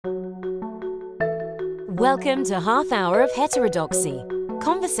Welcome to Half Hour of Heterodoxy,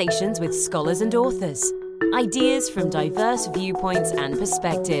 conversations with scholars and authors, ideas from diverse viewpoints and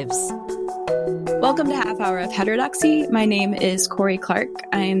perspectives. Welcome to Half Hour of Heterodoxy. My name is Corey Clark.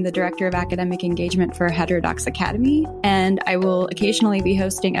 I am the Director of Academic Engagement for Heterodox Academy, and I will occasionally be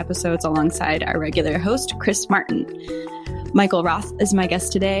hosting episodes alongside our regular host, Chris Martin. Michael Roth is my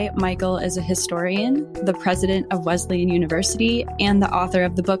guest today. Michael is a historian, the president of Wesleyan University, and the author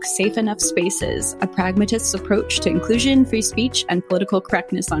of the book Safe Enough Spaces, A Pragmatist's Approach to Inclusion, Free Speech, and Political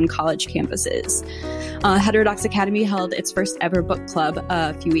Correctness on College Campuses. Heterodox Academy held its first ever book club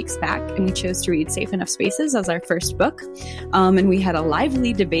a few weeks back, and we chose to read Safe Enough Spaces as our first book. And we had a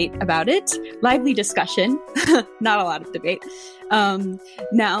lively debate about it, lively discussion, not a lot of debate.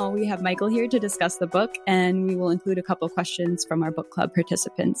 Now we have Michael here to discuss the book, and we will include a couple questions from our book club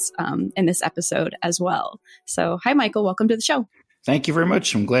participants in this episode as well. So, hi, Michael. Welcome to the show. Thank you very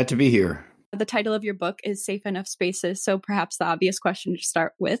much. I'm glad to be here. The title of your book is Safe Enough Spaces. So perhaps the obvious question to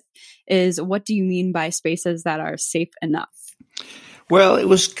start with is, what do you mean by spaces that are safe enough? Well, it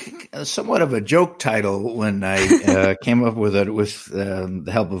was somewhat of a joke title when I came up with it with the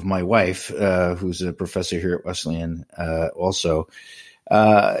help of my wife, who's a professor here at Wesleyan also.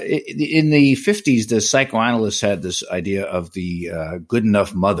 In the 50s, the psychoanalysts had this idea of the good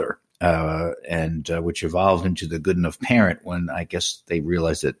enough mother, and which evolved into the good enough parent when I guess they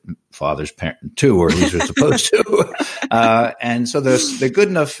realized that fathers parent too, or at least were supposed to. And so the good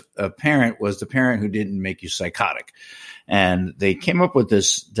enough parent was the parent who didn't make you psychotic. And they came up with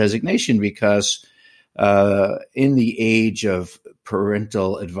this designation because in the age of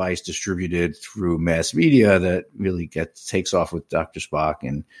parental advice distributed through mass media that really takes off with Dr. Spock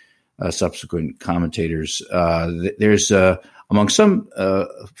and subsequent commentators, there's among some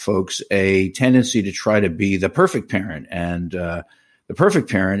folks a tendency to try to be the perfect parent. And the perfect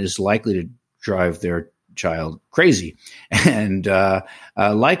parent is likely to drive their child crazy. And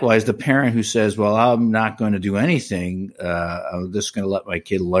likewise, the parent who says, well, I'm not going to do anything. I'm just going to let my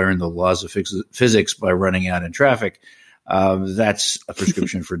kid learn the laws of physics by running out in traffic. That's a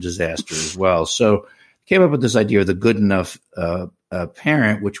prescription for disaster as well. So came up with this idea of the good enough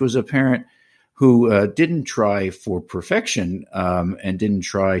parent, which was a parent who didn't try for perfection and didn't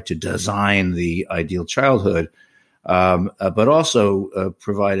try to design the ideal childhood, but also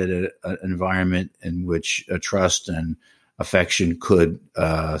provided an environment in which trust and affection could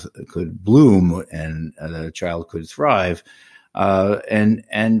bloom and the child could thrive.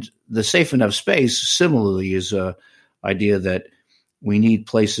 And the safe enough space, similarly, is an idea that we need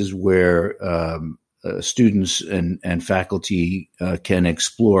places where students and faculty can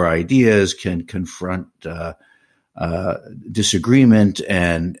explore ideas, can confront disagreement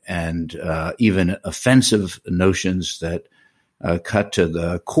and even offensive notions that cut to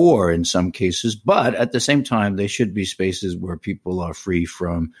the core in some cases. But at the same time, they should be spaces where people are free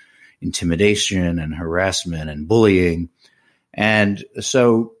from intimidation and harassment and bullying. And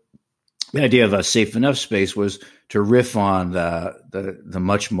so the idea of a safe enough space was to riff on the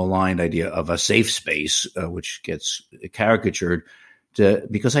much maligned idea of a safe space, which gets caricatured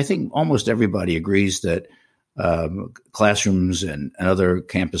because I think almost everybody agrees that classrooms and other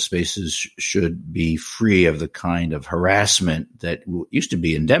campus spaces should be free of the kind of harassment that used to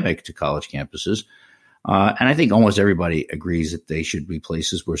be endemic to college campuses. And I think almost everybody agrees that they should be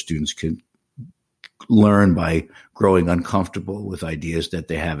places where students can learn by growing uncomfortable with ideas that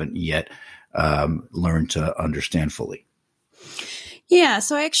they haven't yet learned to understand fully. Yeah,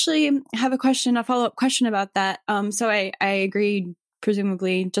 so I actually have a follow-up question about that. So I agree.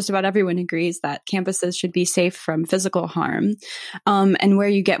 Presumably just about everyone agrees that campuses should be safe from physical harm. And where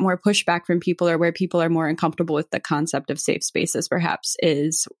you get more pushback from people, or where people are more uncomfortable with the concept of safe spaces, perhaps,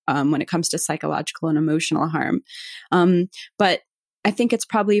 is when it comes to psychological and emotional harm. But I think it's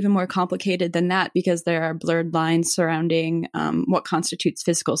probably even more complicated than that, because there are blurred lines surrounding what constitutes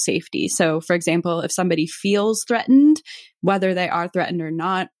physical safety. So, for example, if somebody feels threatened, whether they are threatened or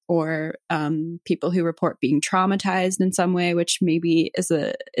not, or people who report being traumatized in some way, which maybe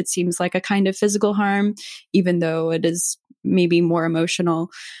it seems like a kind of physical harm, even though it is maybe more emotional.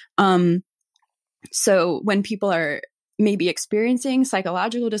 So when people are maybe experiencing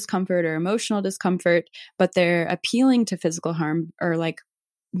psychological discomfort or emotional discomfort, but they're appealing to physical harm, or like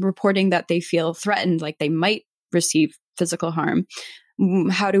reporting that they feel threatened, like they might receive physical harm,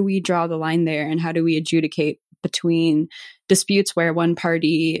 how do we draw the line there? And how do we adjudicate between disputes where one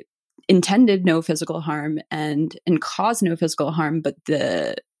party intended no physical harm and caused no physical harm, but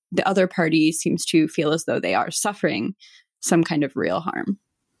the other party seems to feel as though they are suffering some kind of real harm?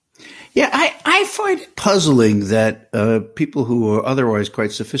 Yeah, I find it puzzling that people who are otherwise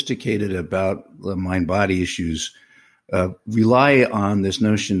quite sophisticated about the mind-body issues rely on this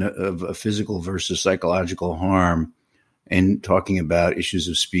notion of a physical versus psychological harm and talking about issues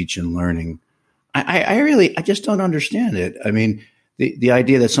of speech and learning. I just don't understand it. I mean, the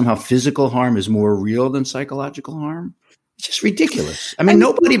idea that somehow physical harm is more real than psychological harm, it's just ridiculous. I mean,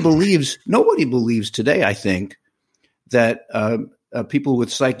 nobody believes today, I think, that people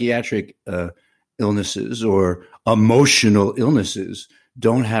with psychiatric illnesses or emotional illnesses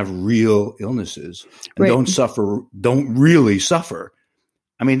don't have real illnesses and don't really suffer.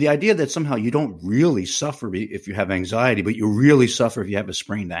 I mean, the idea that somehow you don't really suffer if you have anxiety, but you really suffer if you have a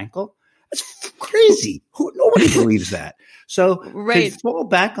sprained ankle, that's crazy. Nobody believes that. So to fall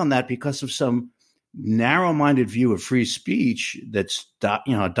back on that because of some narrow-minded view of free speech that's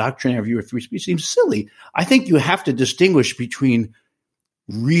a doctrinary view of free speech seems silly. I think you have to distinguish between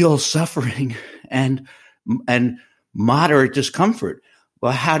real suffering and moderate discomfort.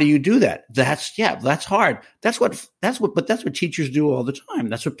 Well, how do you do that? That's hard. That's what teachers do all the time.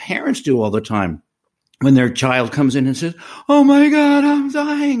 That's what parents do all the time. When their child comes in and says, "Oh my God, I'm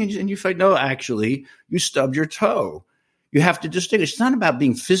dying," and you say, "No, actually, you stubbed your toe." You have to distinguish. It's not about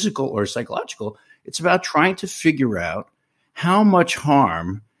being physical or psychological. It's about trying to figure out how much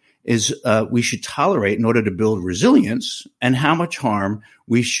harm we should tolerate in order to build resilience, and how much harm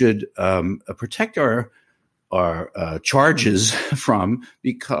we should protect our charges from,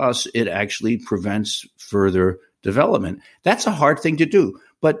 because it actually prevents further development. That's a hard thing to do,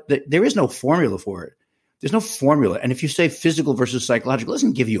 but there is no formula for it. There's no formula. And if you say physical versus psychological, it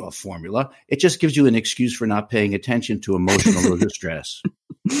doesn't give you a formula. It just gives you an excuse for not paying attention to emotional distress.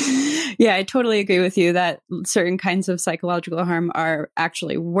 Yeah, I totally agree with you that certain kinds of psychological harm are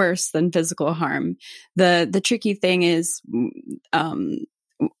actually worse than physical harm. The tricky thing is,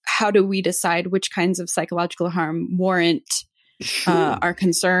 how do we decide which kinds of psychological harm warrant our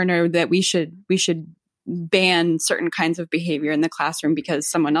concern, or that we should ban certain kinds of behavior in the classroom because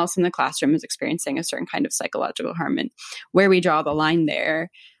someone else in the classroom is experiencing a certain kind of psychological harm, and where we draw the line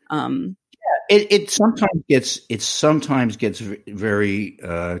there. It sometimes gets very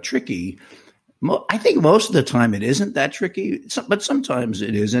tricky. I think most of the time it isn't that tricky, but sometimes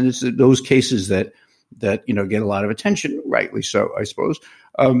it is, and it's those cases that get a lot of attention, rightly so, I suppose.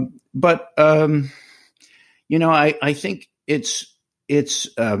 I think it's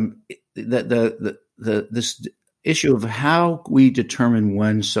this issue of how we determine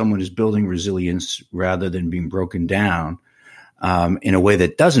when someone is building resilience rather than being broken down in a way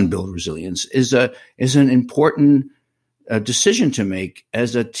that doesn't build resilience is an important decision to make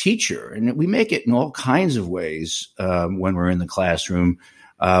as a teacher. And we make it in all kinds of ways when we're in the classroom.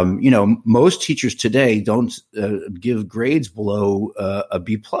 Most teachers today don't give grades below a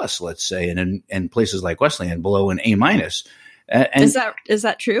B+, let's say, and in places like Wesleyan below an A-. Is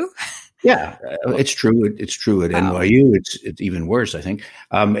that true? Yeah, it's true. It's true at NYU. It's even worse, I think.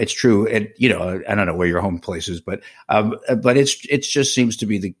 It's true. I don't know where your home place is, but it just seems to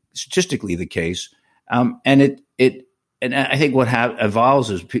be statistically the case. And I think what evolves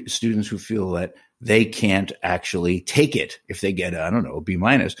is students who feel that they can't actually take it if they get a B-.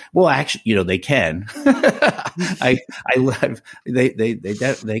 Well, actually, they can. They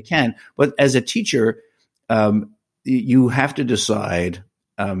can. But as a teacher, you have to decide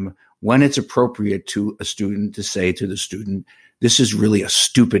when it's appropriate to a student to say to the student, "This is really a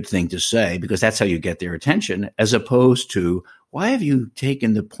stupid thing to say," because that's how you get their attention, as opposed to, "Why have you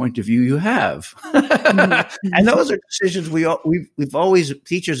taken the point of view you have?" And those are decisions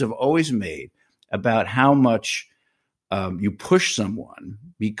teachers have always made about how much you push someone,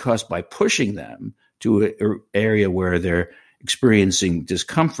 because by pushing them to an area where they're experiencing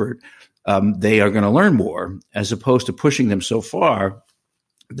discomfort, they are going to learn more, as opposed to pushing them so far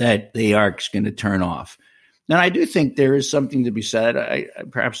that they are going to turn off. Now, I do think there is something to be said. I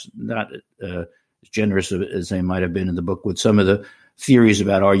perhaps not as generous as I might have been in the book with some of the theories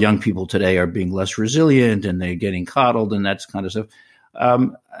about our young people today are being less resilient and they're getting coddled and that kind of stuff.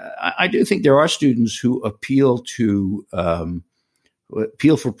 I do think there are students who appeal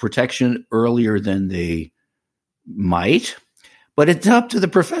for protection earlier than they might, but it's up to the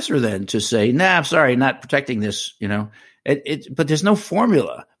professor then to say, "Nah, I'm sorry, not protecting this." But there's no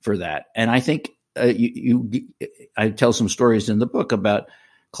formula for that. And I think I tell some stories in the book about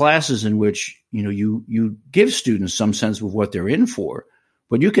classes in which you give students some sense of what they're in for,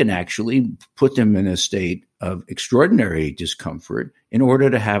 but you can actually put them in a state of extraordinary discomfort in order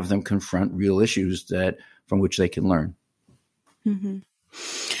to have them confront real issues from which they can learn. Mm-hmm.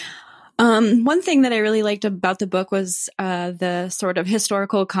 One thing that I really liked about the book was the sort of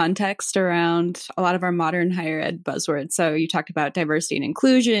historical context around a lot of our modern higher ed buzzwords. So you talked about diversity and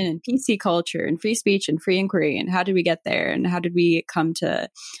inclusion and PC culture and free speech and free inquiry, and how did we get there, and how did we come to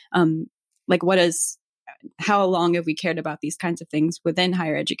how long have we cared about these kinds of things within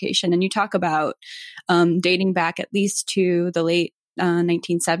higher education? And you talk about dating back at least to the late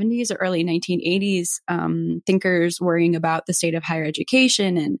 1970s or early 1980s, thinkers worrying about the state of higher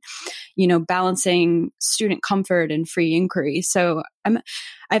education and, balancing student comfort and free inquiry. So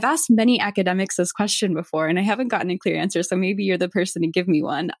I've asked many academics this question before, and I haven't gotten a clear answer. So maybe you're the person to give me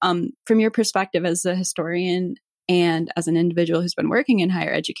one. From your perspective as a historian and as an individual who's been working in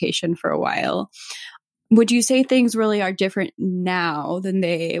higher education for a while, would you say things really are different now than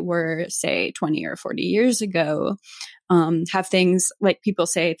they were, say, 20 or 40 years ago? Have things, like people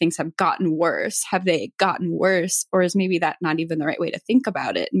say, things have gotten worse? Have they gotten worse? Or is maybe that not even the right way to think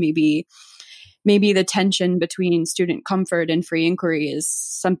about it? Maybe the tension between student comfort and free inquiry is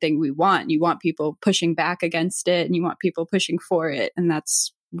something we want. You want people pushing back against it, and you want people pushing for it. And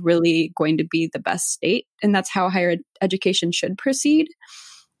that's really going to be the best state. And that's how higher education should proceed.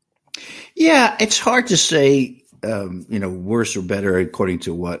 Yeah, it's hard to say, worse or better according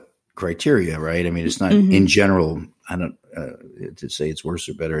to what criteria, right? I mean, it's not in general. I don't to say it's worse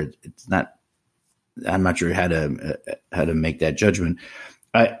or better. It's not. I'm not sure how to make that judgment.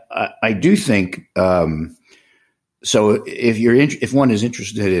 I do think. So if one is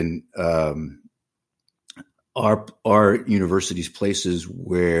interested in our universities, places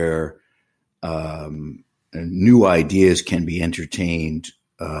where new ideas can be entertained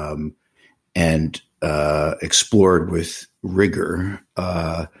and explored with rigor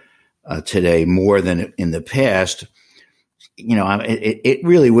today more than in the past, it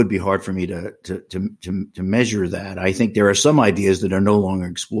really would be hard for me to measure that. I think there are some ideas that are no longer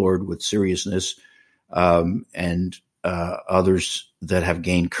explored with seriousness, and others that have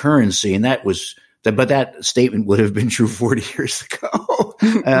gained currency, and but that statement would have been true 40 years ago.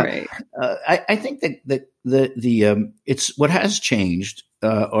 Right. I think that it's what has changed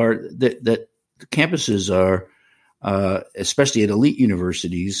are that campuses are, especially at elite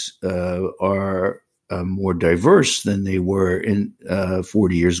universities, are more diverse than they were in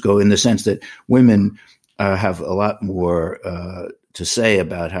 40 years ago, in the sense that women have a lot more to say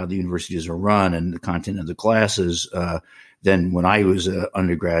about how the universities are run and the content of the classes than when I was an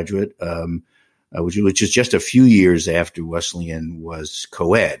undergraduate, which is just a few years after Wesleyan was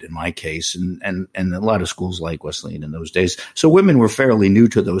co-ed in my case, and a lot of schools like Wesleyan in those days. So women were fairly new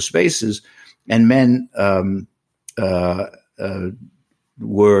to those spaces, and men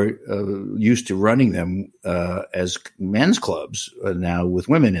were used to running them as men's clubs now with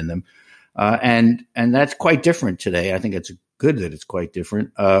women in them, and that's quite different today. I think it's good that it's quite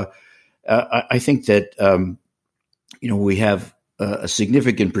different. I think that we have a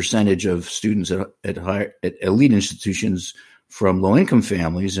significant percentage of students at elite institutions from low-income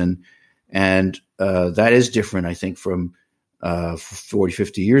families, and that is different, I think, from 40,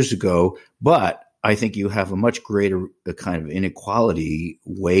 50 years ago. But I think you have a much greater kind of inequality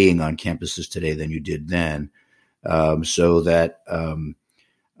weighing on campuses today than you did then. So that and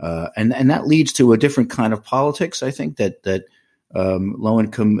that leads to a different kind of politics. I think that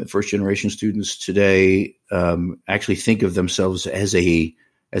low-income first-generation students today actually think of themselves as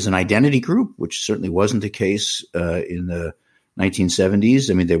an identity group, which certainly wasn't the case in the 1970s.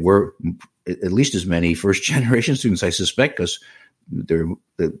 I mean, there were at least as many first-generation students, I suspect, because the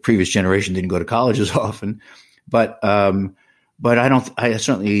previous generation didn't go to college as often. But I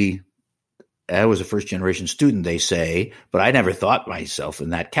was a first-generation student, they say, but I never thought myself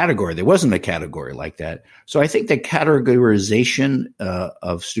in that category. There wasn't a category like that. So I think the categorization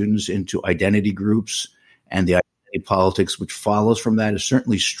of students into identity groups and the identity politics which follows from that is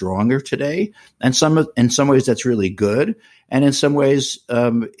certainly stronger today. And in some ways that's really good. And in some ways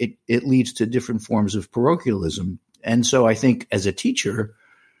it leads to different forms of parochialism. And so I think as a teacher,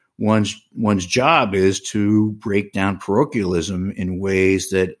 one's job is to break down parochialism in ways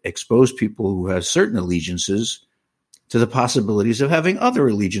that expose people who have certain allegiances to the possibilities of having other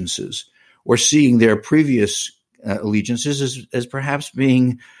allegiances, or seeing their previous allegiances as perhaps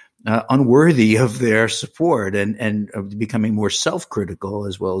being unworthy of their support, and becoming more self-critical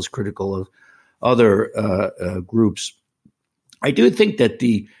as well as critical of other groups. I do think that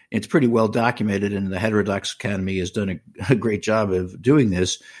it's pretty well documented, and the Heterodox Academy has done a great job of doing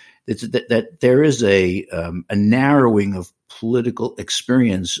this. That there is a narrowing of political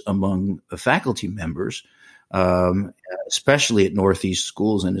experience among faculty members, especially at Northeast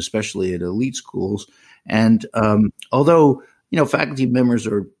schools and especially at elite schools. And although faculty members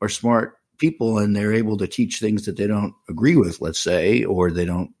are smart people and they're able to teach things that they don't agree with, let's say, or they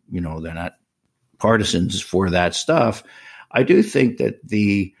don't, they're not partisans for that stuff. I do think that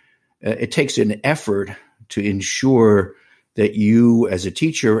it takes an effort to ensure that you as a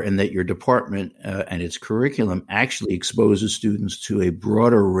teacher and that your department and its curriculum actually exposes students to a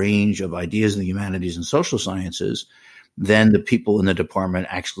broader range of ideas in the humanities and social sciences than the people in the department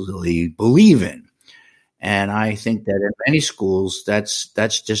actually believe in. And I think that in many schools, that's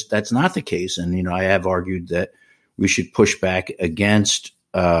not the case. And, I have argued that we should push back against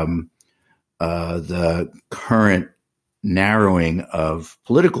the current narrowing of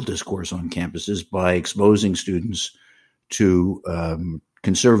political discourse on campuses by exposing students to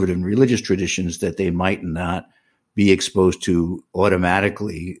conservative and religious traditions that they might not be exposed to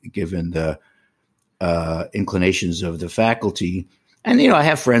automatically, given the inclinations of the faculty. And, I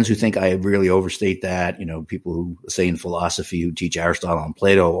have friends who think I really overstate that, people who say in philosophy who teach Aristotle and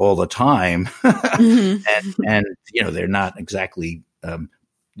Plato all the time. Mm-hmm. and they're not exactly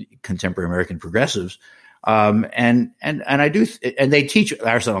contemporary American progressives. And I do, and they teach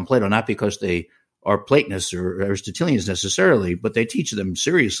Aristotle and Plato not because they are Platonists or Aristotelians necessarily, but they teach them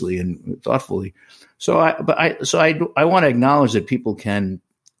seriously and thoughtfully. So I want to acknowledge that people can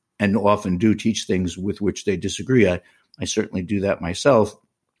and often do teach things with which they disagree. I certainly do that myself.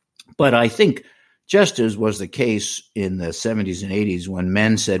 But I think just as was the case in the 70s and 80s when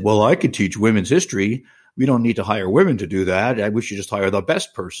men said, well, I could teach women's history. We don't need to hire women to do that. We should just hire the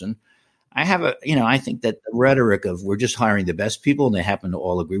best person. I think that the rhetoric of we're just hiring the best people and they happen to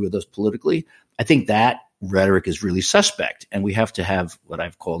all agree with us politically, I think that rhetoric is really suspect. And we have to have what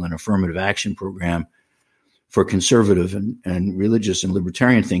I've called an affirmative action program for conservative and religious and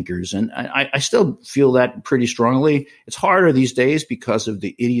libertarian thinkers. And I still feel that pretty strongly. It's harder these days because of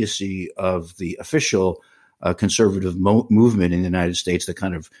the idiocy of the official conservative movement in the United States. The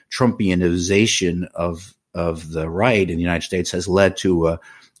kind of Trumpianization of the right in the United States has led to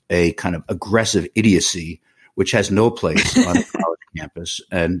a kind of aggressive idiocy, which has no place on a college campus.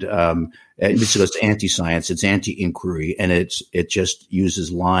 And it's anti-science, it's anti-inquiry, and it just uses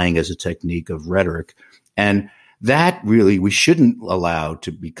lying as a technique of rhetoric. And that really we shouldn't allow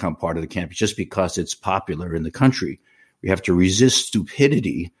to become part of the campus just because it's popular in the country. We have to resist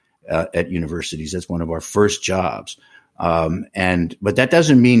stupidity at universities. That's one of our first jobs. But that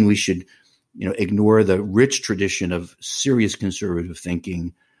doesn't mean we should, ignore the rich tradition of serious conservative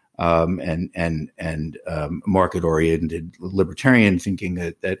thinking and market-oriented libertarian thinking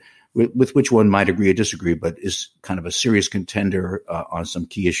that with which one might agree or disagree, but is kind of a serious contender on some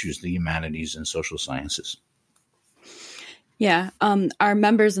key issues, the humanities and social sciences. Yeah. Our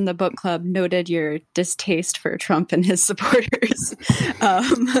members in the book club noted your distaste for Trump and his supporters.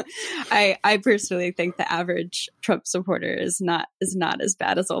 I personally think the average Trump supporter is not as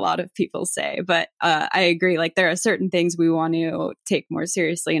bad as a lot of people say, but I agree. Like there are certain things we want to take more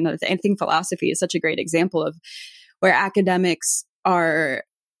seriously. And I think philosophy is such a great example of where academics are.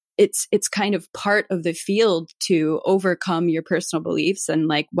 It's kind of part of the field to overcome your personal beliefs. And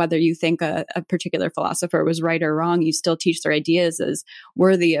like whether you think a particular philosopher was right or wrong, you still teach their ideas as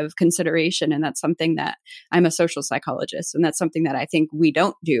worthy of consideration. And that's something that I'm a social psychologist. And that's something that I think we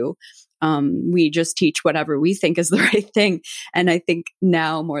don't do. We just teach whatever we think is the right thing. And I think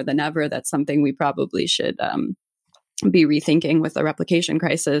now more than ever, that's something we probably should be rethinking with the replication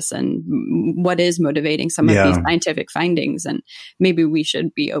crisis and what is motivating some of these scientific findings. And maybe we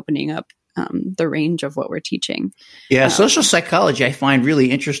should be opening up the range of what we're teaching. Yeah, social psychology I find really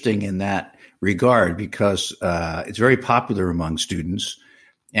interesting in that regard because it's very popular among students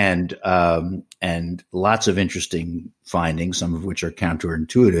and lots of interesting findings, some of which are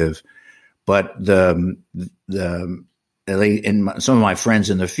counterintuitive. But some of my friends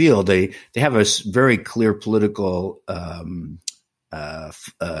in the field, they have a very clear political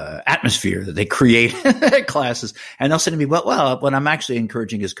atmosphere that they create in classes, and they'll say to me, "Well, what I'm actually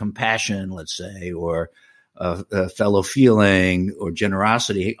encouraging is compassion, let's say, or fellow feeling or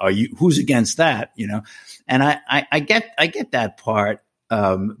generosity. Who's against that? And I get that part,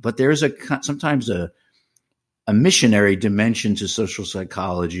 but there's sometimes a missionary dimension to social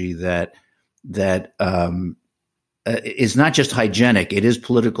psychology that is not just hygienic, it is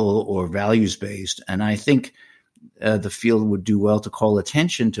political or values based. And I think the field would do well to call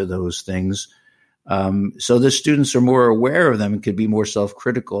attention to those things so the students are more aware of them and could be more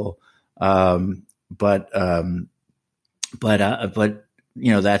self-critical. But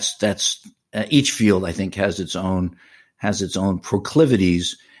that's each field I think has its own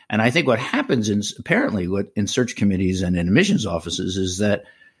proclivities. And I think what happens in search committees and in admissions offices is that,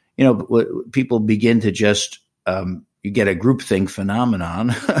 people begin to just you get a groupthink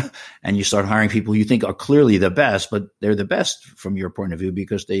phenomenon and you start hiring people you think are clearly the best, but they're the best from your point of view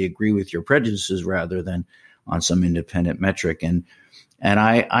because they agree with your prejudices rather than on some independent metric. And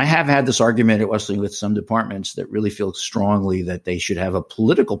I have had this argument at Wesleyan with some departments that really feel strongly that they should have a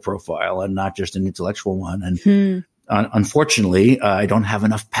political profile and not just an intellectual one. And unfortunately, I don't have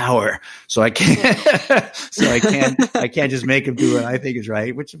enough power, so I can't. I can't just make them do what I think is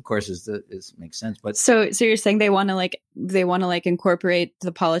right, which of course makes sense. But so you're saying they want to incorporate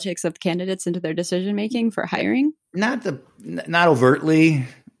the politics of candidates into their decision making for hiring? Not overtly,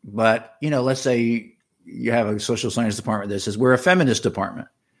 but let's say you have a social science department that says we're a feminist department,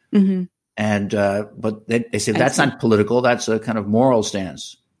 and but they say that's not political. That's a kind of moral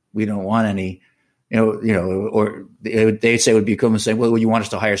stance. We don't want any. Or they say it would be equivalent to saying, well, you want us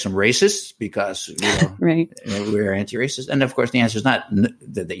to hire some racists because, right. We're anti-racist. And of course, the answer is not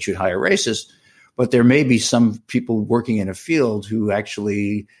that they should hire racists, but there may be some people working in a field who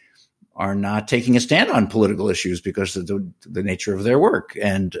actually are not taking a stand on political issues because of the nature of their work.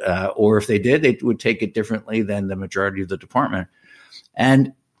 And, or if they did, they would take it differently than the majority of the department.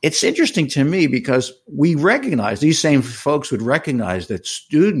 And it's interesting to me because these same folks would recognize that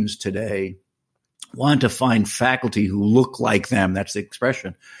students today want to find faculty who look like them. That's the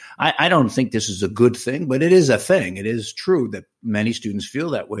expression. I don't think this is a good thing, but it is a thing. It is true that many students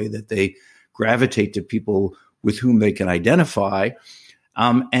feel that way, that they gravitate to people with whom they can identify.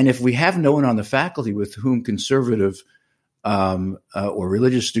 And if we have no one on the faculty with whom conservative or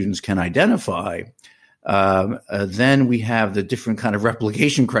religious students can identify, then we have the different kind of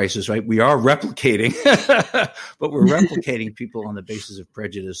replication crisis, right? We are replicating, but we're replicating people on the basis of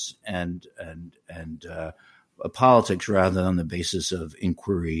prejudice and politics rather than on the basis of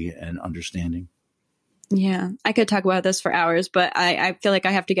inquiry and understanding. Yeah, I could talk about this for hours, but I feel like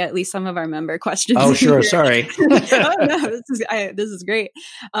I have to get at least some of our member questions. Oh, sure. Sorry. Oh, no, this is great.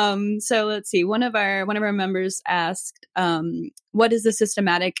 So let's see. One of our members asked, what is the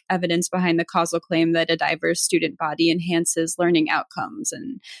systematic evidence behind the causal claim that a diverse student body enhances learning outcomes?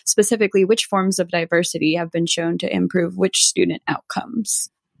 And specifically, which forms of diversity have been shown to improve which student outcomes?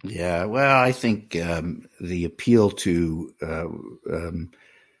 Yeah, well, I think the appeal to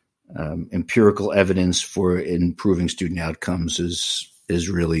empirical evidence for improving student outcomes is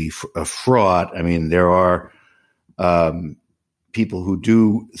really a fraud. I mean, there are people who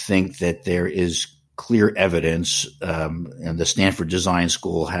do think that there is clear evidence, and the Stanford Design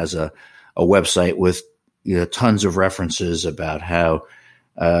School has a website with tons of references about how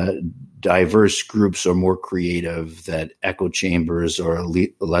diverse groups are more creative, that echo chambers are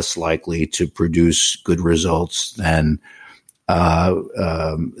less likely to produce good results than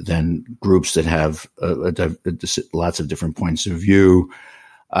groups that have lots of different points of view.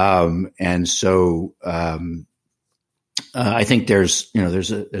 And so I think there's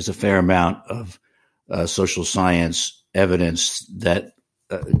a fair amount of social science evidence that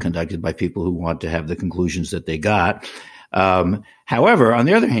conducted by people who want to have the conclusions that they got. However, on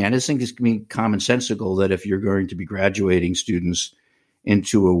the other hand, I think it's commonsensical that if you're going to be graduating students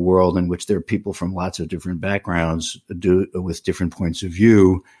into a world in which there are people from lots of different backgrounds with different points of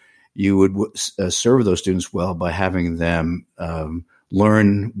view, you would serve those students well by having them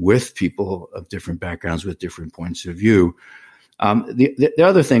learn with people of different backgrounds with different points of view. The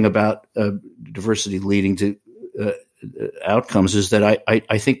other thing about diversity leading to outcomes is that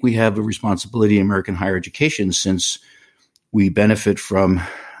I think we have a responsibility in American higher education, since we benefit from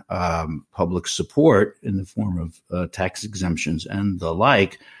public support in the form of tax exemptions and the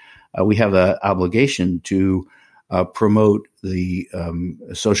like. We have an obligation to promote the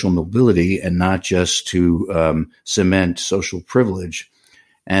social mobility and not just to cement social privilege.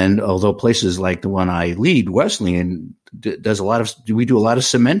 And although places like the one I lead, Wesleyan, we do a lot of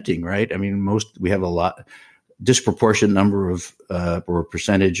cementing, right? I mean, we have disproportionate number of or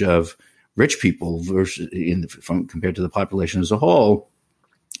percentage of rich people compared to the population as a whole.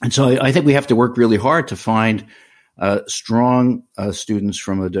 And so I think we have to work really hard to find strong students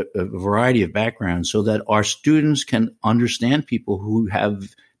from a variety of backgrounds so that our students can understand people who have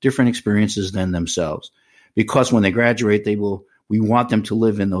different experiences than themselves. Because when they graduate, we want them to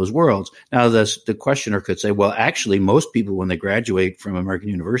live in those worlds. Now, the questioner could say, well, actually, most people, when they graduate from American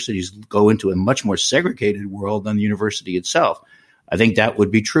universities, go into a much more segregated world than the university itself. I think that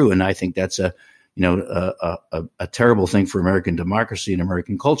would be true. And I think that's a terrible thing for American democracy and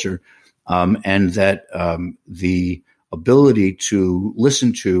American culture. And that the ability to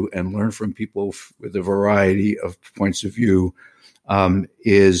listen to and learn from people with a variety of points of view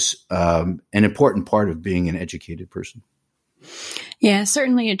is an important part of being an educated person. Yeah,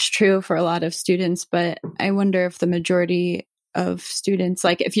 certainly it's true for a lot of students, but I wonder if the majority of students,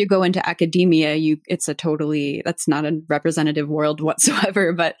 like if you go into academia, that's not a representative world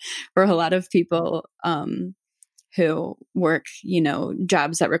whatsoever. But for a lot of people who work,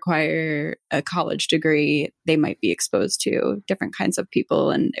 jobs that require a college degree, they might be exposed to different kinds of people.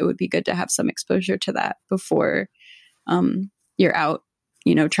 And it would be good to have some exposure to that before you're out,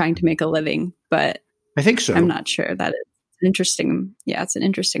 trying to make a living. But I think so. I'm not sure that it's interesting. Yeah, it's an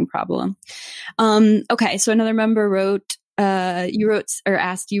interesting problem. Okay, so another member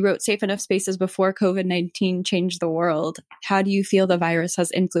asked, you wrote safe enough spaces before COVID-19 changed the world. How do you feel the virus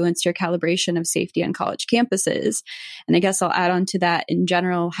has influenced your calibration of safety on college campuses? And I guess I'll add on to that in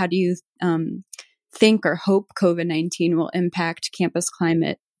general. How do you think or hope COVID-19 will impact campus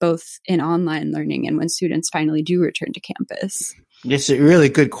climate, both in online learning and when students finally do return to campus? It's a really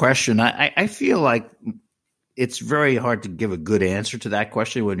good question. I feel like it's very hard to give a good answer to that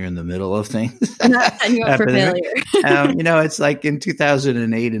question when you're in the middle of things. Not setting you up for failure. It's like in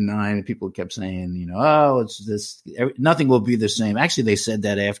 2008 and 9, people kept saying, it's this, nothing will be the same. Actually, they said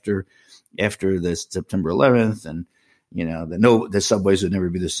that after the September 11th, and the subways would never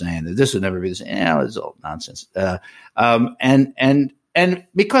be the same. That this would never be the same. It's all nonsense. And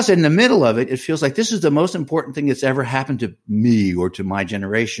because in the middle of it, it feels like this is the most important thing that's ever happened to me or to my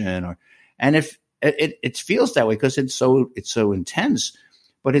generation, and if it feels that way because it's so intense,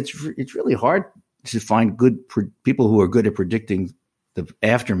 but it's really hard to find good people who are good at predicting the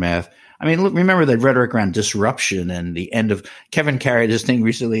aftermath. I mean, look, remember the rhetoric around disruption and the end of Kevin carried this thing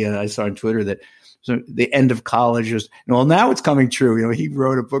recently. I saw on Twitter that the end of college was, now it's coming true. He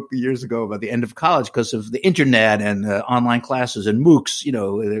wrote a book years ago about the end of college because of the internet and online classes and MOOCs,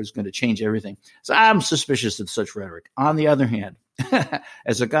 it was going to change everything. So I'm suspicious of such rhetoric. On the other hand,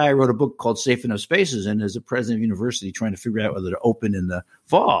 as a guy, I wrote a book called Safe Enough Spaces, and as a president of university trying to figure out whether to open in the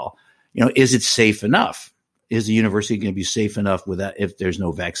fall, is it safe enough? Is the university going to be safe enough if there's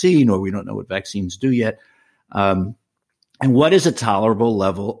no vaccine, or we don't know what vaccines do yet? And what is a tolerable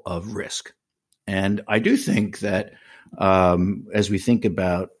level of risk? And I do think that as we think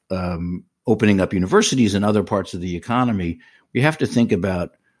about opening up universities and other parts of the economy, we have to think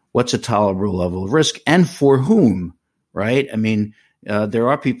about what's a tolerable level of risk and for whom. Right? I mean, there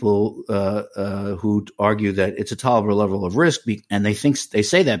are people who argue that it's a tolerable level of risk, and they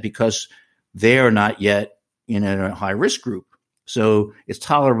say that because they are not yet in a high risk group, so it's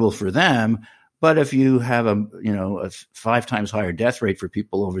tolerable for them. But if you have a 5 times higher death rate for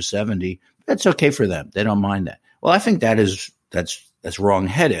people over 70, that's okay for them. They don't mind that. Well, I think that's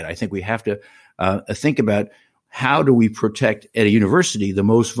wrong-headed. I think we have to think about, how do we protect at a university the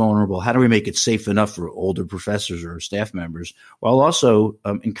most vulnerable? How do we make it safe enough for older professors or staff members, while also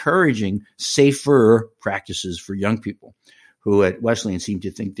encouraging safer practices for young people who at Wesleyan seem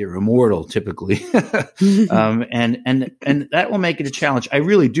to think they're immortal typically. And that will make it a challenge. I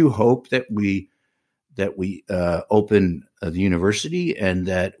really do hope that we open the university and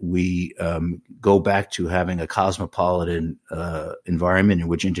that we go back to having a cosmopolitan environment in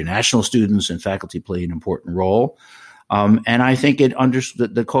which international students and faculty play an important role. And I think the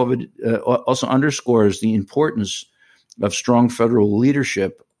COVID also underscores the importance of strong federal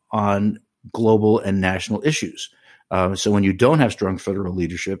leadership on global and national issues. So when you don't have strong federal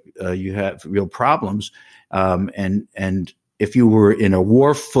leadership, you have real problems. And if you were in a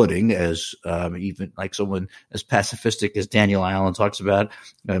war footing, as even like someone as pacifistic as Daniel Allen talks about,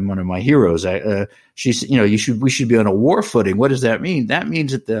 one of my heroes, she said, we should be on a war footing. What does that mean? That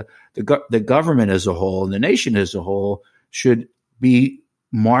means that the government as a whole and the nation as a whole should be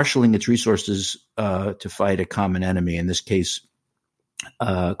marshaling its resources to fight a common enemy. In this case,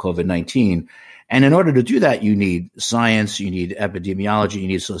 COVID-19. And in order to do that, you need science, you need epidemiology, you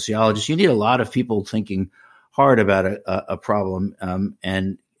need sociologists, you need a lot of people thinking hard about a problem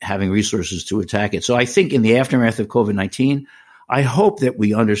and having resources to attack it. So I think in the aftermath of COVID-19, I hope that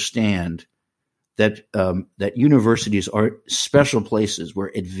we understand that that universities are special places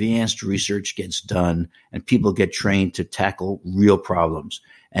where advanced research gets done and people get trained to tackle real problems,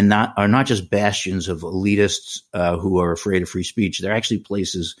 and are not just bastions of elitists who are afraid of free speech. They're actually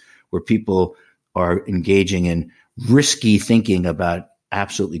places where people are engaging in risky thinking about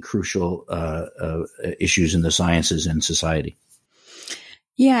absolutely crucial issues in the sciences and society.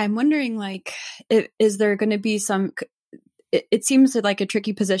 Yeah, I'm wondering, is there going to be some? It seems like a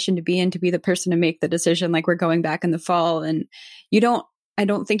tricky position to be in, to be the person to make the decision. Like, we're going back in the fall, and I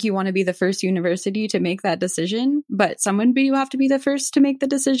don't think you want to be the first university to make that decision, but someone you have to be the first to make the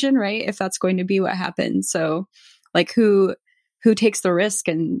decision, right? If that's going to be what happens. So, who who takes the risk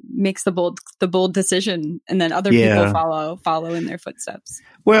and makes the bold decision, and then other people follow in their footsteps?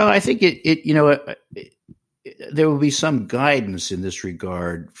 Well, I think there will be some guidance in this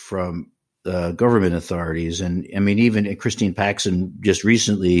regard from government authorities. And I mean, even Christine Paxson just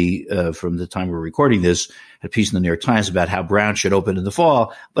recently, from the time we're recording this, had a piece in the New York Times about how Brown should open in the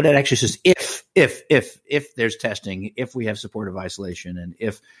fall. But it actually says if there's testing, if we have supportive isolation, and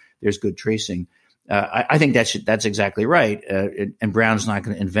if there's good tracing. I think that's exactly right. And Brown's not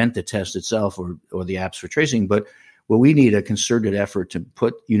going to invent the test itself or the apps for tracing, but we need a concerted effort to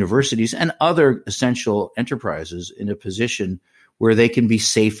put universities and other essential enterprises in a position where they can be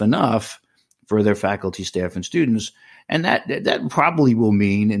safe enough for their faculty, staff, and students. And that probably will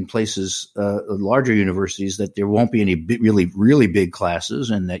mean in places, larger universities, that there won't be any really big classes,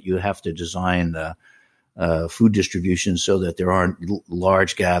 and that you have to design food distribution so that there aren't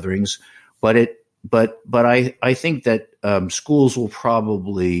large gatherings. But I think that schools will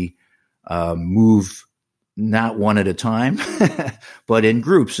probably move not one at a time, but in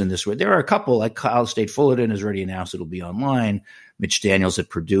groups in this way. There are a couple, like Cal State Fullerton has already announced it'll be online. Mitch Daniels at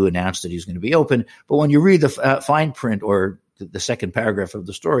Purdue announced that he's going to be open. But when you read the fine print or the second paragraph of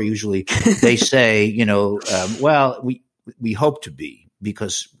the story, usually they say, well, we hope to be,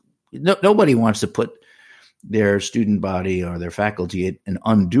 because nobody wants to put their student body or their faculty at an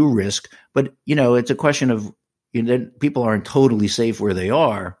undue risk. But, it's a question of people aren't totally safe where they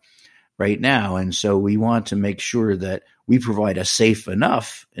are right now. And so we want to make sure that we provide a safe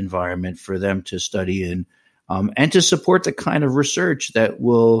enough environment for them to study in, and to support the kind of research that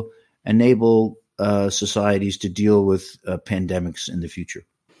will enable societies to deal with pandemics in the future.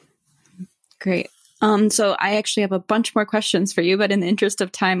 Great. So I actually have a bunch more questions for you, but in the interest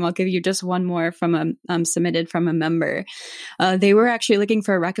of time, I'll give you just one more from submitted from a member. They were actually looking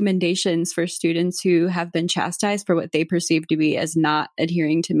for recommendations for students who have been chastised for what they perceive to be as not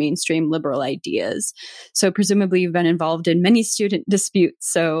adhering to mainstream liberal ideas. So presumably you've been involved in many student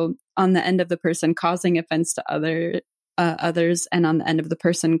disputes. So on the end of the person causing offense to others, and on the end of the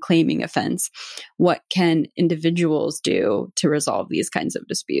person claiming offense, what can individuals do to resolve these kinds of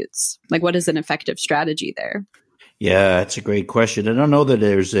disputes? Like, what is an effective strategy there? Yeah, that's a great question. I don't know that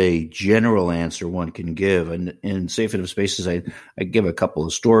there's a general answer one can give. And in Safe Enough Spaces, I give a couple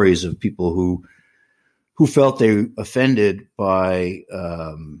of stories of people who felt they were offended by,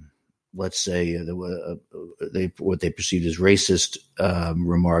 let's say, what they perceived as racist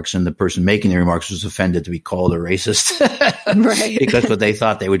remarks, and the person making the remarks was offended to be called a racist, right? Because what they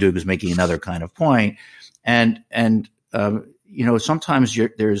thought they were doing was making another kind of point. And sometimes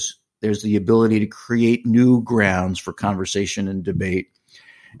there's the ability to create new grounds for conversation and debate,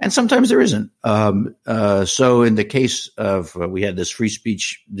 and sometimes there isn't. So in the case of we had this free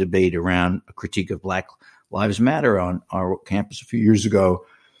speech debate around a critique of Black Lives Matter on our campus a few years ago.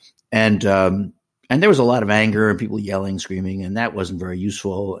 And there was a lot of anger and people yelling, screaming, and that wasn't very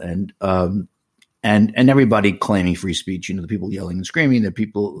useful. And everybody claiming free speech, the people yelling and screaming, the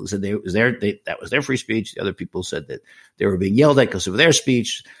people said that was their free speech. The other people said that they were being yelled at because of their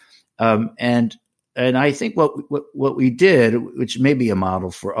speech. And I think what we did, which may be a model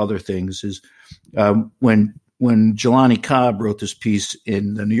for other things, is when Jelani Cobb wrote this piece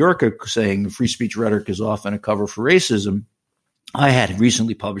in the New Yorker saying free speech rhetoric is often a cover for racism, I had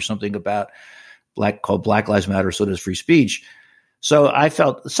recently published something called Black Lives Matter, so does free speech. So I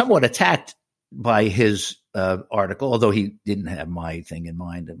felt somewhat attacked by his article, although he didn't have my thing in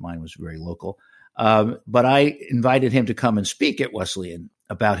mind, and mine was very local. But I invited him to come and speak at Wesleyan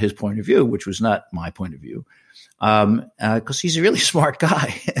about his point of view, which was not my point of view, because he's a really smart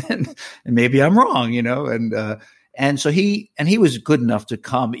guy, and maybe I'm wrong, and so he was good enough to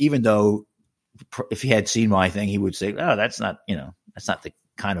come, even though if he had seen my thing, he would say, "Oh, that's not the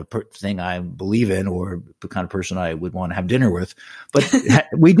kind of thing I believe in, or the kind of person I would want to have dinner with." But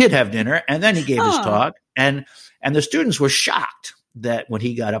we did have dinner, and then he gave his talk, and the students were shocked that when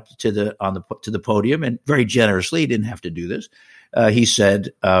he got up to the podium, and very generously, he didn't have to do this. He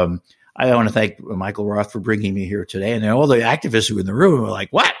said, "I want to thank Michael Roth for bringing me here today." And then all the activists who were in the room were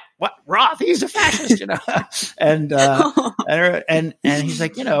like, "What? Roth? He's a fascist," and he's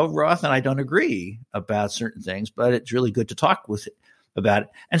like, Roth and I don't agree about certain things, but it's really good to talk about it.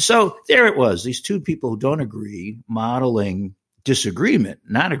 And so there it was, these two people who don't agree, modeling disagreement,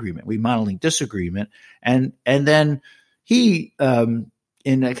 not agreement. We modeling disagreement, and then he,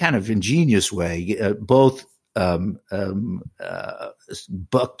 in a kind of ingenious way, both bucked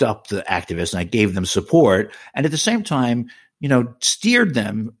up the activists, and I gave them support, and at the same time, steered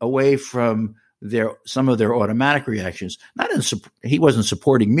them away from some of their automatic reactions. He wasn't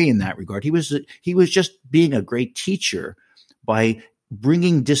supporting me in that regard. He was just being a great teacher by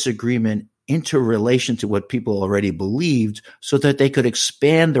bringing disagreement into relation to what people already believed so that they could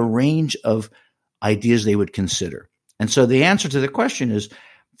expand the range of ideas they would consider. And so the answer to the question is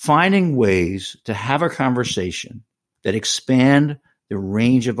finding ways to have a conversation that expand the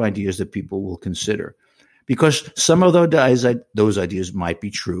range of ideas that people will consider. Because some of those ideas might be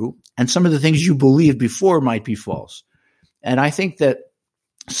true, and some of the things you believed before might be false. And I think that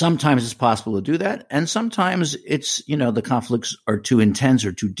sometimes it's possible to do that, and sometimes it's, the conflicts are too intense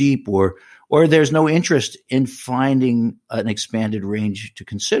or too deep, or there's no interest in finding an expanded range to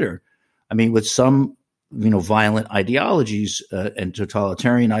consider. I mean, with some, violent ideologies and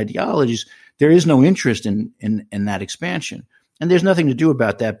totalitarian ideologies, there is no interest in that expansion. And there's nothing to do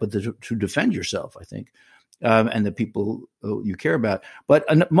about that but to defend yourself, I think, and the people you care about.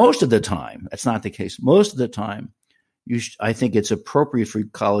 But most of the time, that's not the case. Most of the time, I think it's appropriate for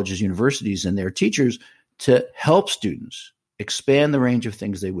colleges, universities, and their teachers to help students expand the range of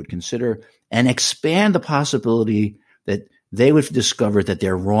things they would consider and expand the possibility that they would discover that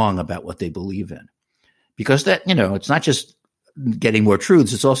they're wrong about what they believe in. Because that, it's not just getting more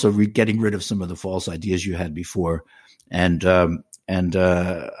truths, it's also getting rid of some of the false ideas you had before. And I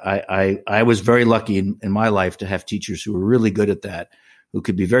was very lucky in my life to have teachers who were really good at that, who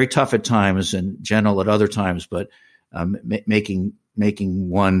could be very tough at times and gentle at other times, but making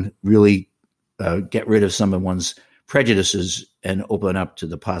one really get rid of some of one's prejudices and open up to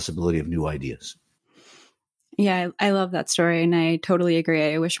the possibility of new ideas. Yeah, I love that story, and I totally agree.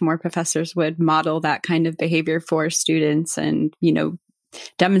 I wish more professors would model that kind of behavior for students and,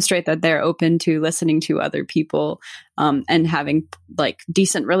 demonstrate that they're open to listening to other people and having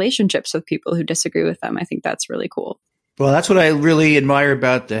decent relationships with people who disagree with them. I think that's really cool. Well, that's what I really admire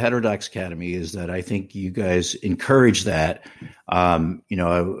about the Heterodox Academy is that I think you guys encourage that, and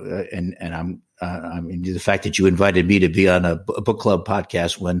I mean, the fact that you invited me to be on a book club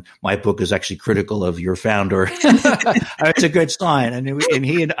podcast when my book is actually critical of your founder, it's a good sign. And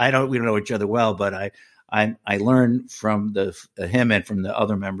he and we don't know each other well, but I learned from him and from the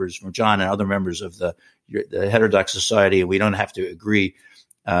other members, from John and other members of the Heterodox Society, and we don't have to agree,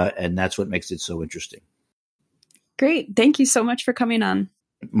 and that's what makes it so interesting. Great. Thank you so much for coming on.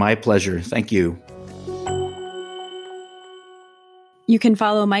 My pleasure. Thank you. You can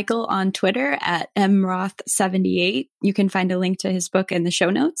follow Michael on Twitter at mroth78. You can find a link to his book in the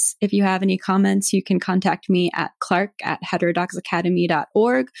show notes. If you have any comments, you can contact me at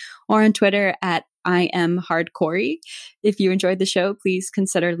clark@heterodoxacademy.org or on Twitter at IamHardCorey. If you enjoyed the show, please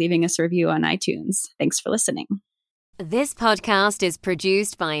consider leaving us a review on iTunes. Thanks for listening. This podcast is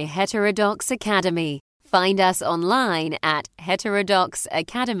produced by Heterodox Academy. Find us online at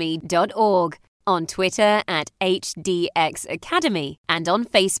heterodoxacademy.org, on Twitter at HDX Academy, and on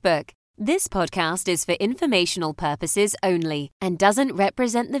Facebook. This podcast is for informational purposes only and doesn't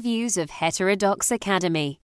represent the views of Heterodox Academy.